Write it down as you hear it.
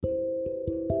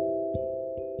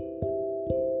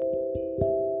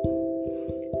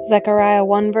Zechariah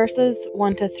 1 verses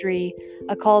 1 to 3,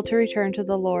 a call to return to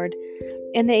the Lord.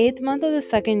 In the 8th month of the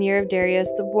 2nd year of Darius,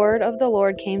 the word of the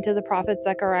Lord came to the prophet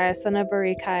Zechariah, son of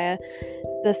Berechiah,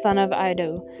 the son of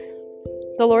Iddo.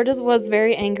 The Lord was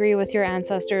very angry with your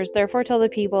ancestors. Therefore tell the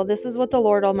people, this is what the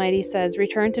Lord Almighty says,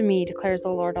 return to me, declares the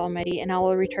Lord Almighty, and I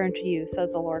will return to you,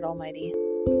 says the Lord Almighty.